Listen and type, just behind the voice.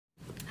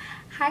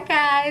Hi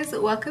guys,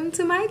 welcome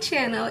to my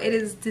channel. It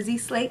is Dizzy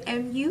Slate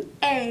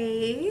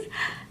MUA.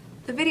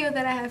 The video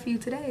that I have for you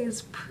today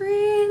is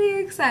pretty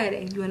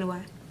exciting. You wanna know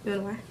why? You wanna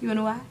know why? You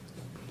wanna know why?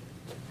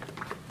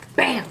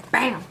 Bam,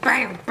 bam,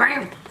 bam,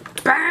 bam,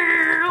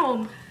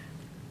 bam!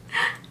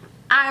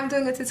 I'm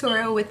doing a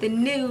tutorial with the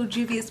new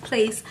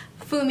JUVIA'S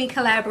FUMI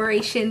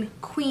collaboration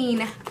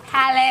Queen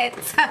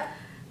palette.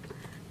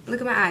 Look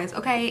at my eyes,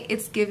 okay?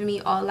 It's giving me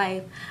all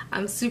life.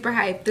 I'm super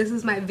hyped. This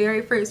is my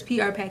very first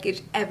PR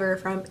package ever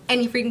from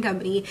any freaking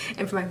company.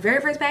 And for my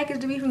very first package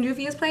to be from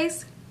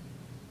JUVIA'S,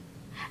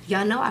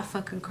 y'all know I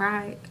fucking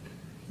cried.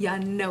 Y'all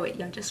know it.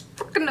 Y'all just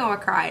fucking know I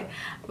cried.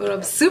 But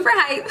I'm super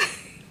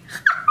hyped.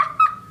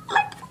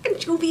 Like fucking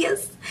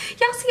JUVIA'S.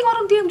 Y'all see all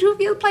them damn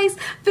JUVIA'S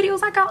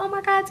videos I got on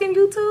my goddamn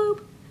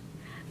YouTube?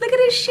 Look at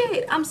this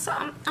shit. I'm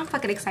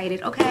fucking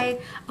excited,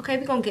 okay? Okay,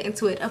 we're gonna get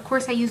into it. Of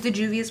course, I used the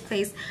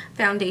JUVIA'S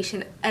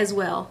foundation as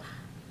well.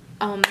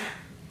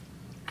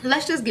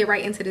 Let's just get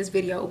right into this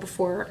video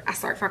before I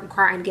start fucking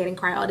crying again and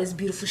cry all this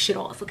beautiful shit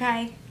off,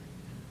 okay?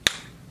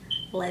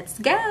 Let's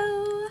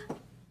go.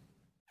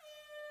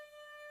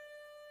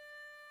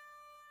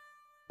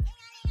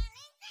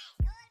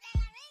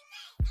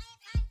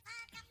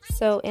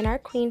 So in our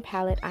Queen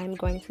palette, I'm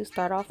going to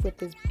start off with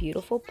this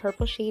beautiful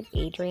purple shade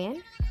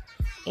Adrian.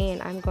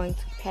 And I'm going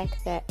to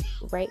pack that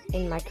right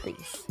in my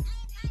crease.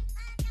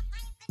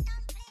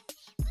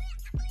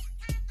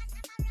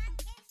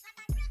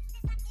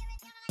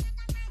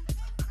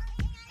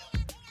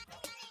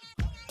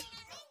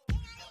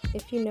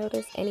 If you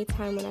notice,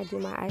 anytime when I do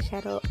my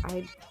eyeshadow,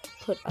 I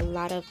put a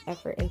lot of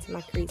effort into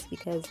my crease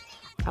because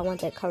I want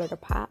that color to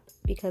pop,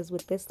 because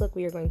with this look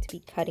we are going to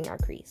be cutting our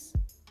crease.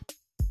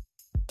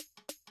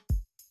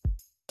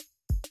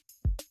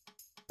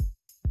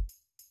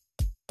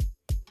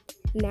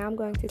 Now I'm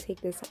going to take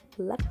this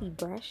fluffy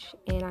brush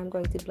and I'm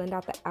going to blend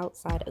out the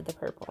outside of the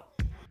purple.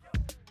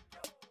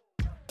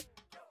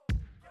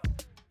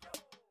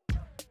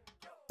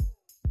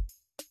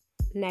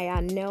 Now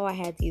y'all know I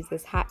had to use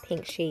this hot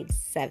pink shade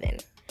 7.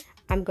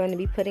 I'm going to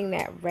be putting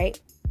that right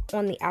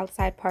on the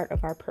outside part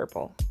of our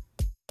purple.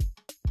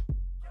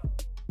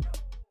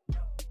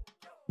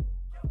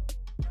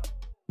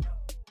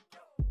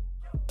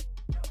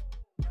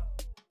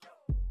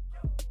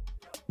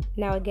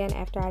 Now again,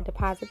 after I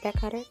deposit that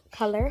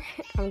color,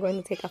 I'm going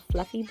to take a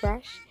fluffy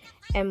brush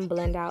and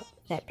blend out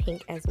that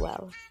pink as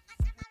well.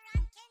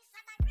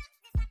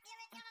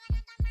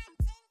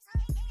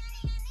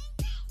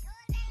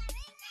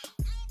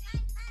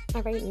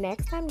 Alright,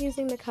 next I'm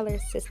using the color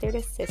Sister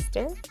to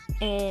Sister,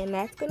 and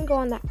that's going to go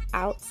on the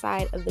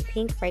outside of the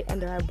pink right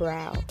under our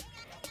brow.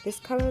 This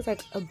color is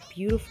like a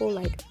beautiful,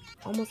 like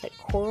almost like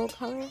coral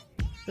color,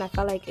 and I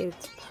felt like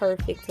it's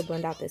perfect to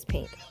blend out this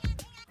pink.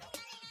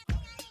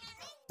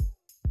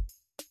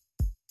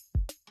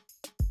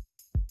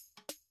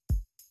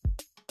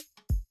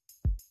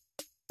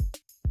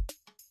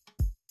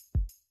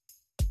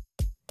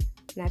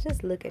 Now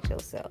just look at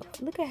yourself.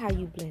 Look at how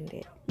you blend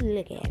it.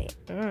 Look at it.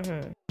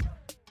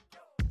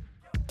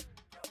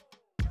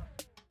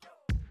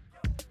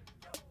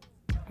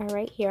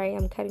 Alright, here I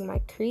am cutting my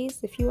crease.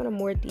 If you want a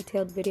more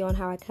detailed video on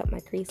how I cut my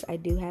crease, I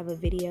do have a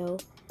video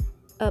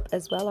up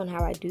as well on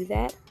how I do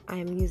that.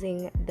 I'm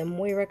using the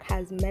Moira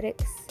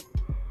Cosmetics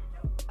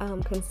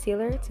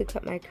concealer to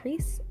cut my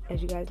crease.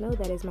 As you guys know,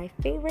 that is my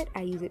favorite.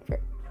 I use it for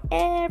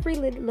every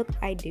lid look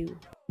I do.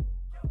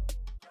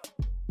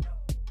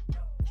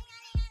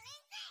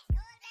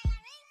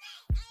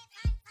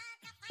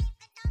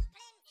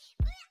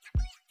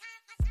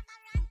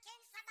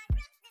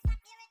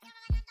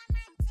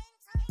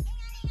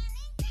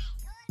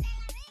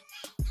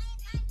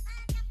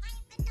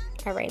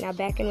 Alright, now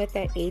back in with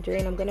that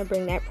Adrian, I'm going to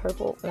bring that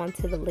purple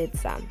onto the lid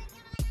some.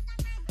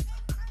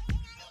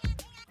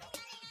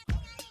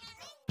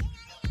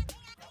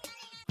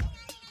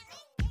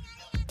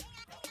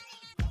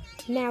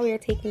 Now we are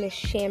taking the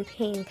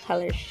Champagne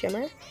Color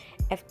Shimmer,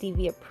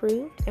 FDV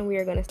approved, and we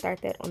are going to start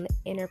that on the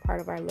inner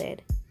part of our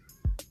lid.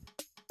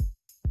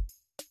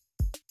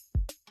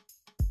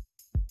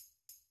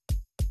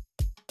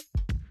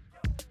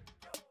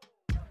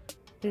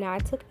 Now I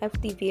took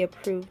FDV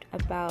approved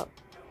about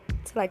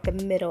to like the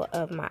middle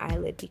of my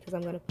eyelid because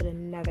I'm going to put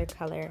another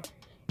color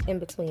in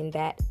between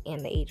that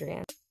and the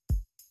Adrian.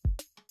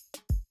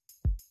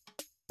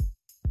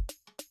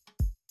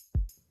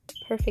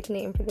 Perfect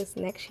name for this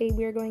next shade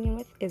we are going in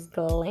with is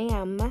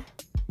Glam.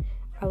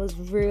 I was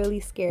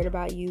really scared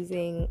about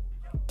using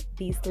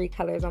these 3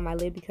 colors on my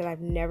lid because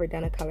I've never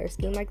done a color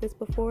scheme like this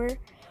before,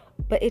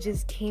 but it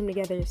just came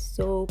together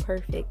so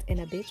perfect and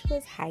a bitch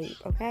was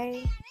hype,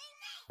 okay?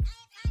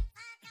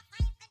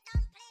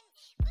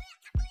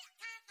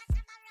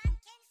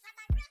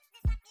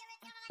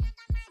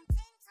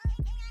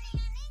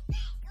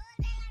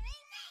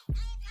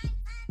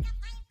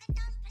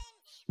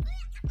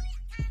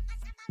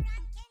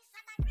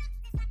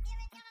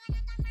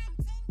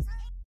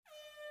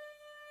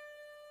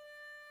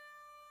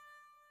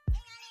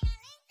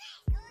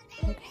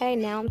 Okay,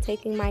 now I'm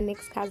taking my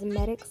NYX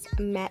Cosmetics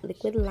matte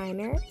liquid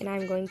liner and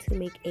I'm going to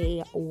make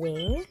a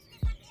wing.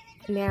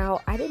 Now,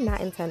 I did not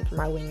intend for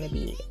my wing to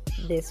be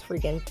this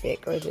freaking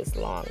thick or this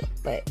long,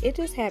 but it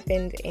just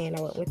happened and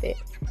I went with it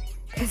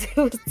because it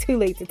was too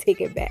late to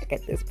take it back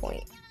at this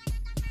point.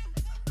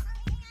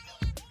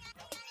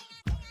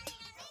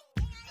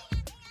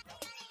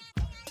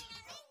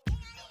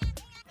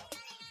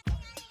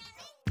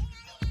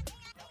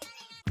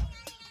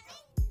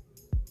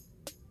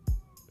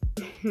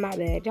 My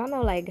bad. Y'all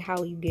know like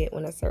how you get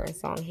when a certain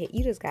song hit,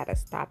 you just gotta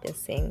stop and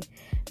sing.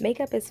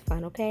 Makeup is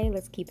fun, okay?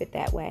 Let's keep it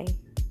that way.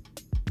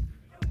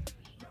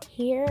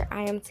 Here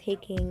I am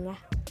taking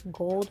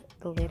gold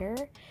glitter.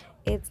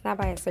 It's not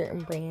by a certain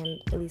brand,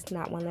 at least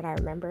not one that I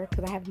remember,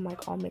 because I have them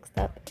like all mixed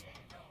up.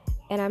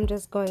 And I'm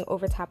just going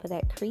over top of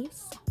that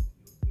crease.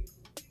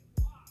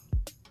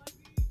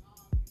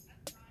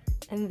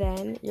 And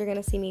then you're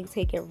gonna see me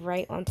take it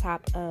right on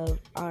top of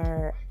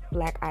our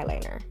black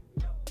eyeliner.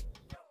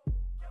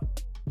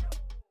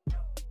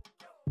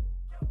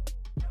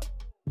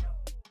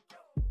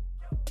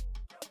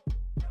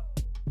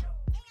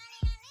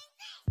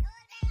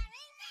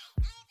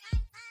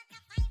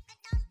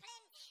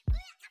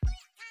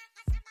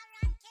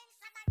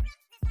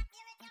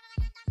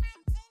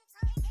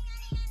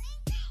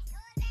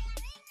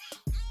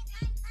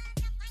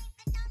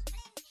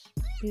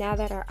 Now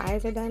that our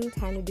eyes are done,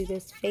 time to do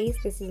this face.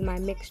 This is my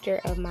mixture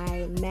of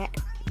my MAC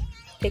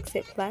Fix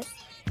It Plus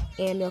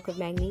and Milk of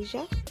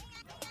Magnesia.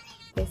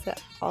 Place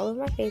it all over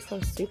my face.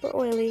 I'm super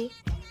oily.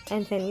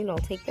 And then, you know,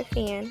 take the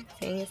fan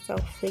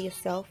yourself, feel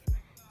yourself,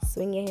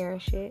 swing your hair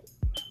and shit.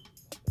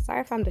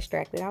 Sorry if I'm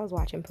distracted. I was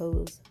watching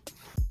Pose.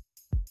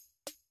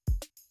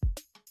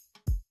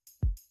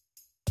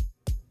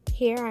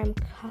 Here I'm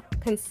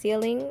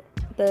concealing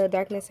the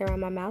darkness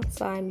around my mouth.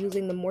 So I'm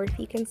using the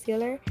Morphe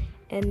concealer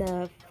and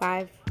the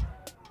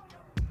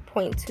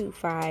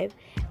 5.25,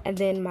 and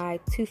then my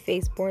Too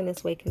Faced Born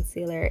This Way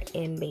concealer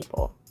in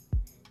Maple.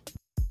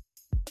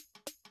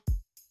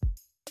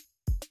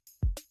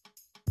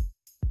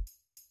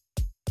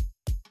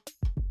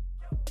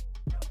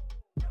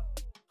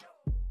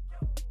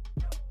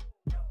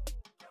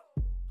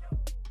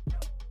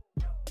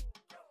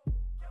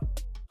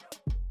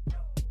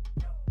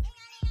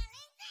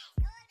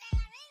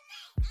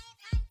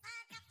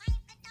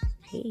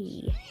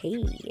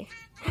 Hey.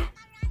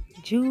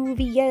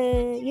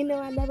 Juvia, you know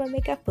I never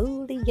make a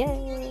fool of ya.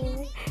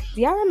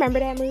 Do y'all remember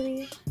that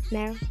movie?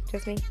 No?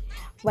 Just me?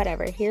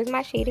 Whatever. Here's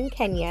my shade in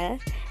Kenya.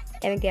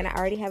 And again, I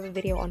already have a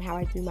video on how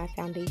I do my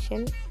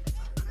foundation.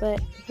 But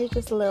here's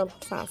just a little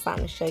something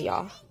to show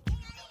y'all.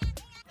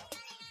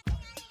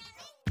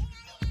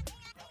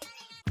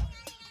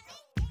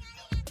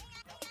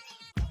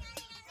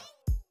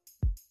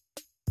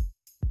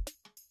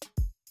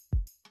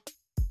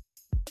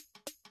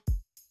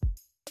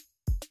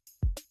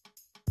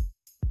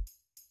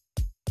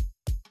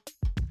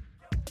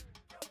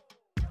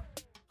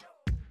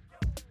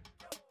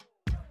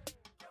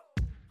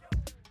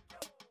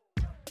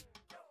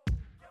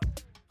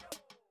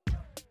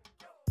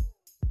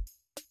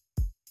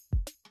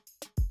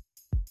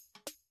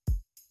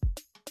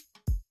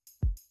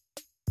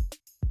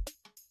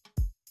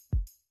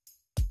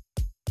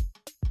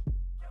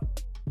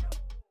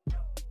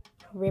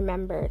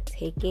 Remember,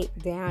 take it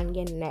down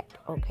your neck,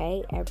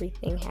 okay?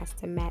 Everything has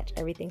to match.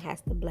 Everything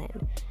has to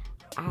blend.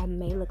 I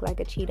may look like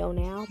a Cheeto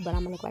now, but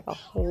I'm gonna look like a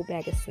whole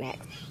bag of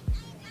snacks.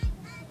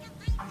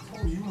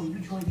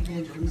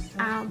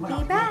 I'll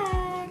be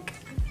back.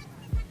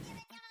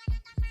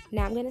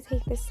 Now I'm gonna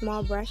take this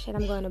small brush and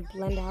I'm going to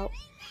blend out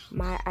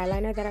my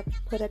eyeliner that I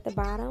put at the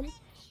bottom.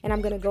 And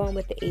I'm gonna go in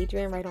with the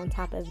Adrian right on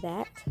top of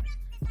that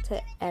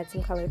to add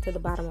some color to the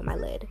bottom of my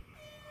lid.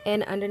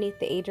 And underneath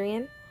the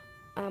Adrian,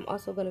 I'm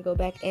also going to go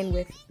back in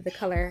with the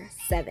color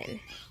 7.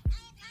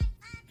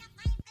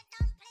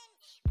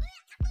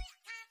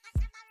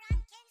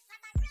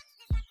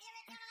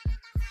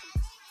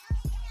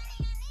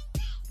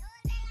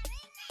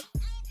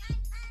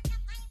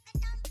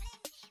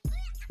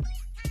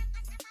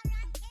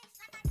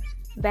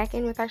 Back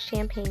in with our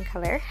champagne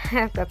color.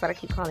 That's what I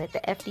keep calling it, the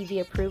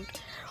FDV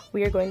approved.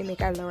 We are going to make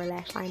our lower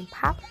lash line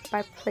pop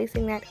by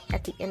placing that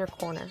at the inner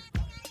corner.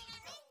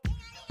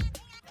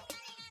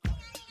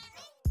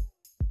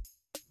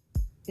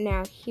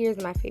 Now,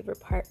 here's my favorite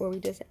part where we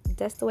just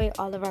dust away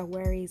all of our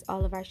worries,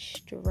 all of our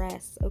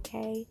stress,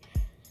 okay?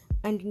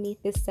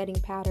 Underneath this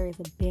setting powder is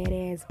a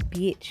badass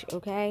bitch,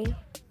 okay?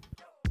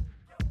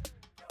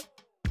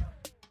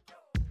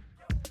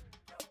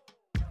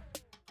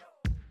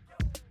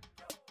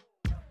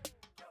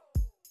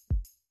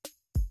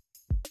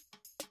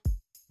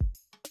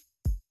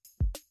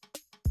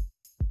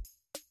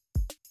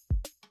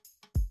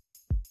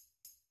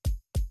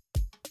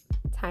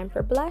 Time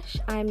for blush.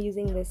 I'm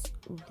using this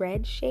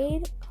red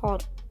shade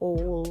called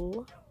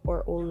Ole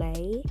or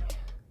Olay.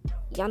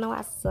 Y'all know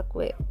I suck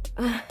with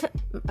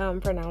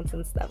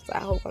pronouncing stuff, so I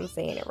hope I'm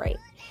saying it right.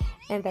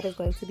 And that is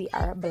going to be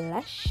our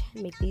blush.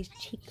 Make these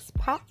cheeks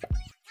pop.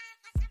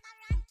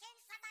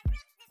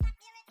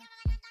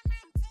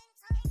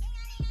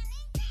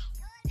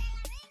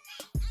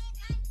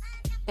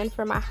 And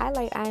for my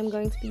highlight, I am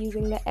going to be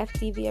using the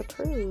FDV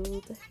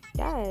approved.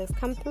 Yes,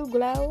 come through,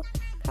 glow,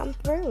 come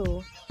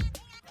through.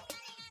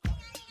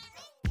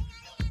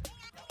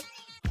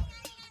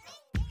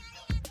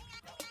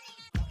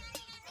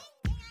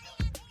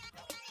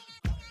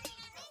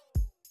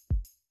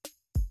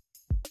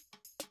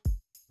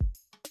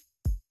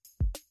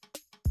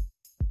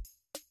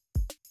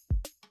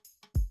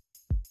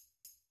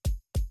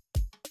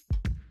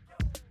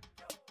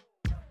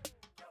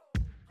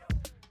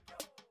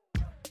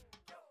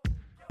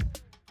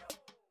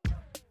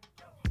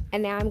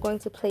 And now I'm going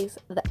to place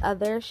the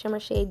other shimmer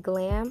shade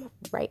Glam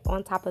right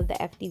on top of the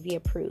FDV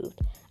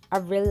approved. I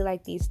really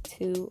like these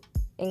two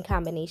in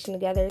combination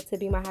together to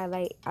be my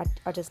highlight.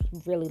 I just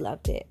really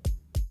loved it.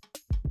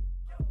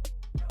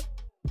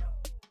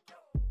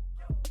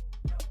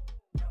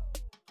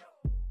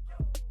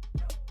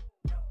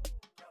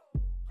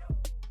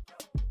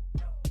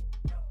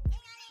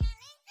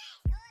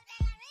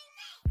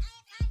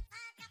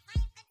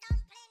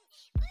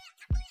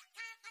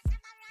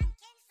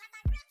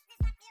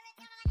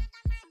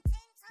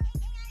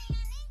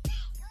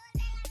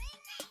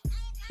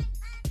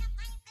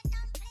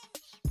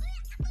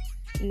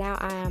 Now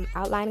I am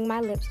outlining my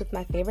lips with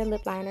my favorite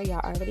lip liner. Y'all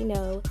already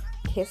know,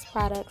 Kiss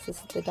Products. This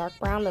is the dark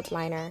brown lip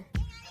liner.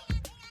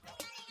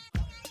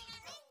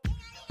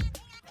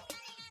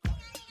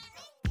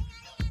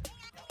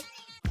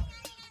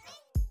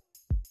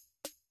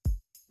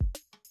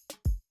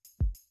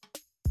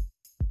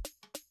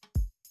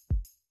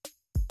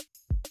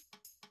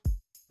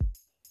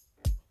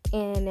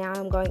 And now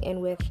I'm going in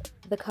with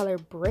the color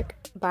Brick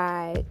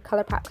by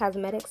ColourPop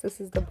Cosmetics.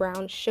 This is the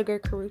brown sugar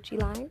Karuchi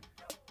line.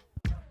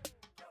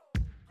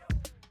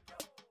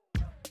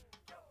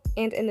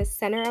 And in the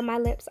center of my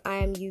lips, I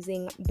am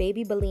using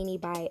Baby Bellini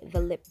by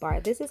The Lip Bar.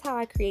 This is how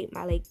I create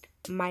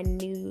my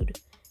nude,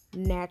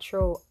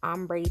 natural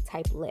ombre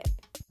type lip.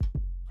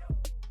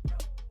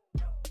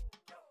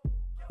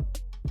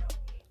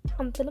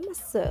 I'm feeling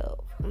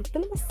myself. I'm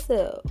feeling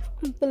myself.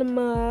 I'm feeling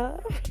my...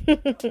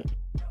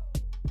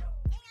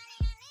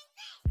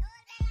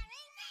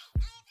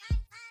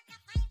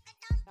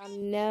 I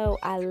know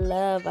I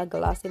love a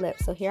glossy lip,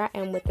 so here I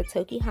am with the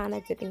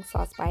Tokihana Dipping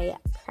Sauce by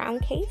Crown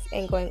Case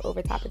and going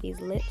over top of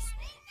these lips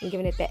and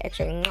giving it that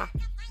extra mwah.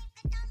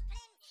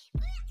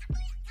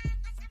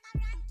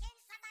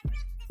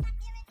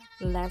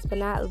 Last but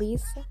not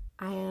least,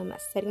 I am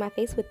setting my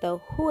face with the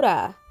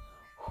Huda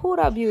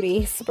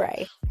Beauty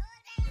spray.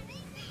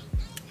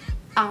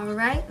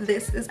 Alright,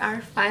 this is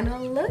our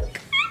final look.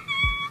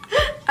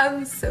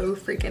 I'm so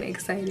freaking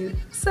excited.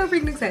 So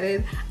freaking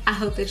excited. I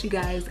hope that you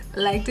guys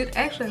liked it.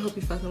 Actually, I hope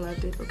you fucking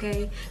loved it,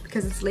 okay?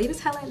 Because it's late as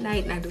hell at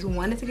night and I just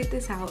wanted to get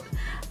this out.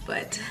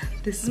 But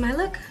this is my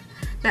look.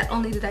 Not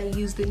only did I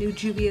use the new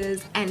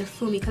JUVIA'S and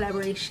FUMI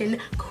collaboration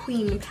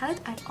Queen palette,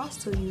 I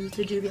also used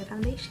the Juvia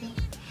foundation.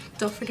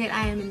 Don't forget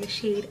I am in the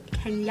shade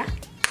Kenya.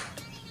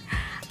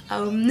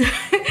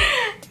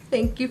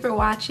 Thank you for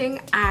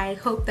watching. I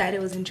hope that it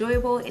was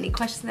enjoyable. Any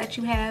questions that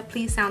you have,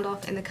 please sound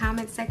off in the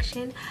comment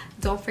section.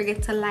 Don't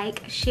forget to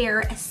like,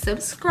 share,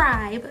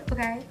 subscribe,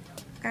 okay?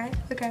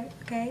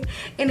 Okay.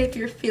 And if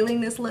you're feeling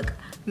this look,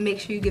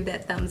 make sure you give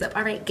that thumbs up.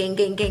 All right, gang.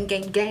 Thank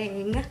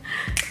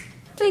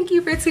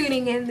you for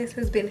tuning in. This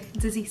has been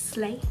Dizzy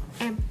Slay,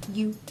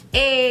 MUA.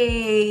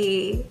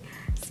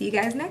 See you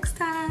guys next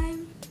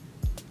time.